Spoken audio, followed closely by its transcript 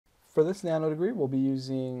For this nano degree, we'll be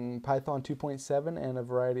using Python 2.7 and a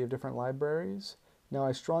variety of different libraries. Now,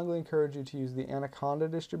 I strongly encourage you to use the Anaconda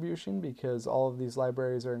distribution because all of these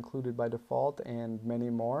libraries are included by default and many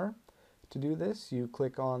more. To do this, you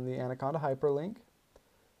click on the Anaconda hyperlink.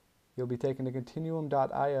 You'll be taken to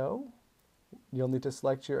continuum.io. You'll need to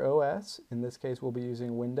select your OS. In this case, we'll be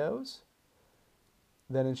using Windows.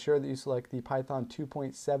 Then ensure that you select the Python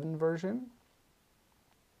 2.7 version.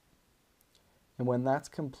 And when that's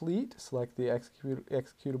complete, select the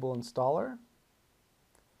executable installer.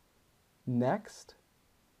 Next,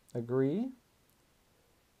 agree.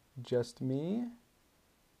 Just me.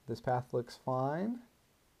 This path looks fine.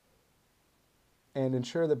 And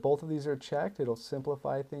ensure that both of these are checked. It'll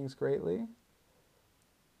simplify things greatly.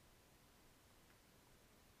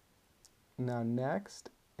 Now next,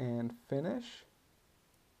 and finish.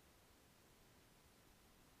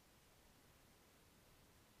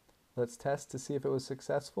 Let's test to see if it was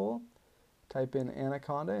successful. Type in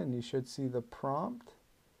Anaconda and you should see the prompt.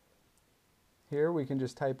 Here we can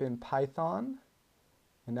just type in Python,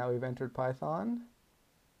 and now we've entered Python.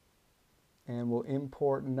 And we'll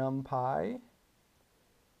import NumPy.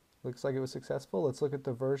 Looks like it was successful. Let's look at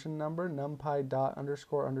the version number,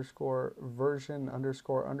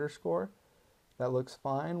 numpy.__version__. That looks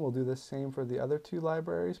fine. We'll do the same for the other two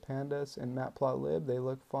libraries, pandas and matplotlib. They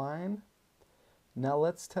look fine. Now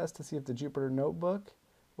let's test to see if the Jupyter notebook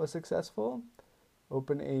was successful.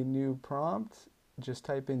 Open a new prompt. Just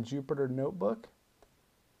type in Jupyter notebook.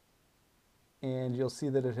 And you'll see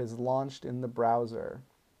that it has launched in the browser.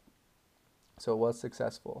 So it was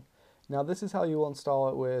successful. Now this is how you will install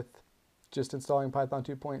it with just installing Python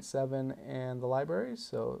 2.7 and the libraries.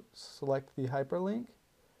 So select the hyperlink.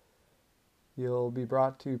 You'll be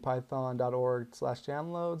brought to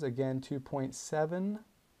python.org/downloads, again 2.7.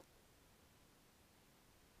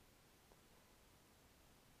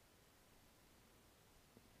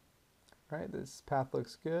 Right, this path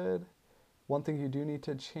looks good. One thing you do need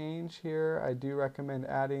to change here, I do recommend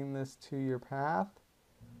adding this to your path.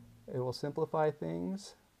 It will simplify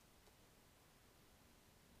things.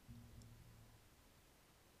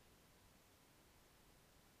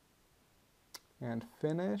 And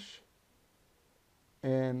finish.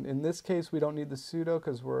 And in this case, we don't need the sudo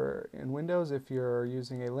because we're in Windows. If you're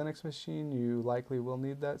using a Linux machine, you likely will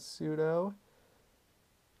need that sudo.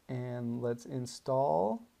 And let's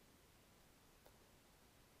install.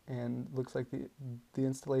 And looks like the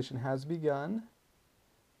installation has begun.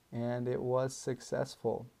 And it was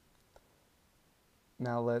successful.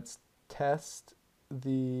 Now let's test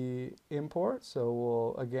the import. So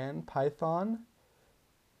we'll, again, Python.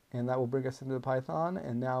 And that will bring us into the Python.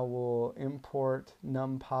 And now we'll import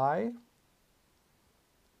NumPy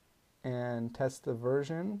and test the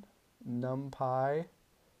version,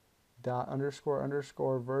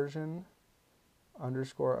 numpy.__version__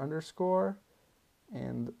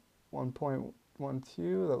 and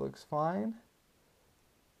 1.12, that looks fine.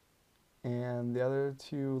 And the other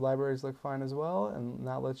two libraries look fine as well. And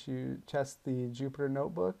now lets you test the Jupyter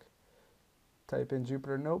notebook. Type in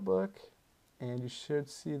Jupyter notebook. And you should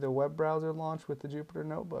see the web browser launch with the Jupyter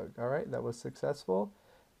notebook. All right, that was successful.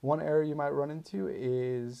 One error you might run into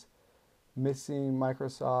is missing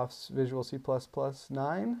Microsoft's Visual C++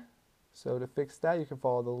 9. So to fix that, you can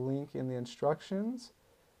follow the link in the instructions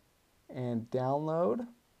and download.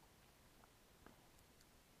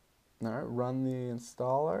 All right, run the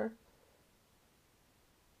installer.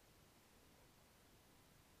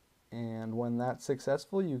 And when that's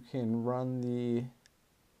successful, you can run the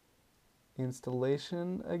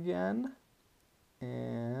installation again,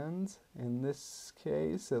 and in this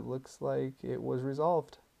case it looks like it was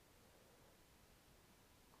resolved.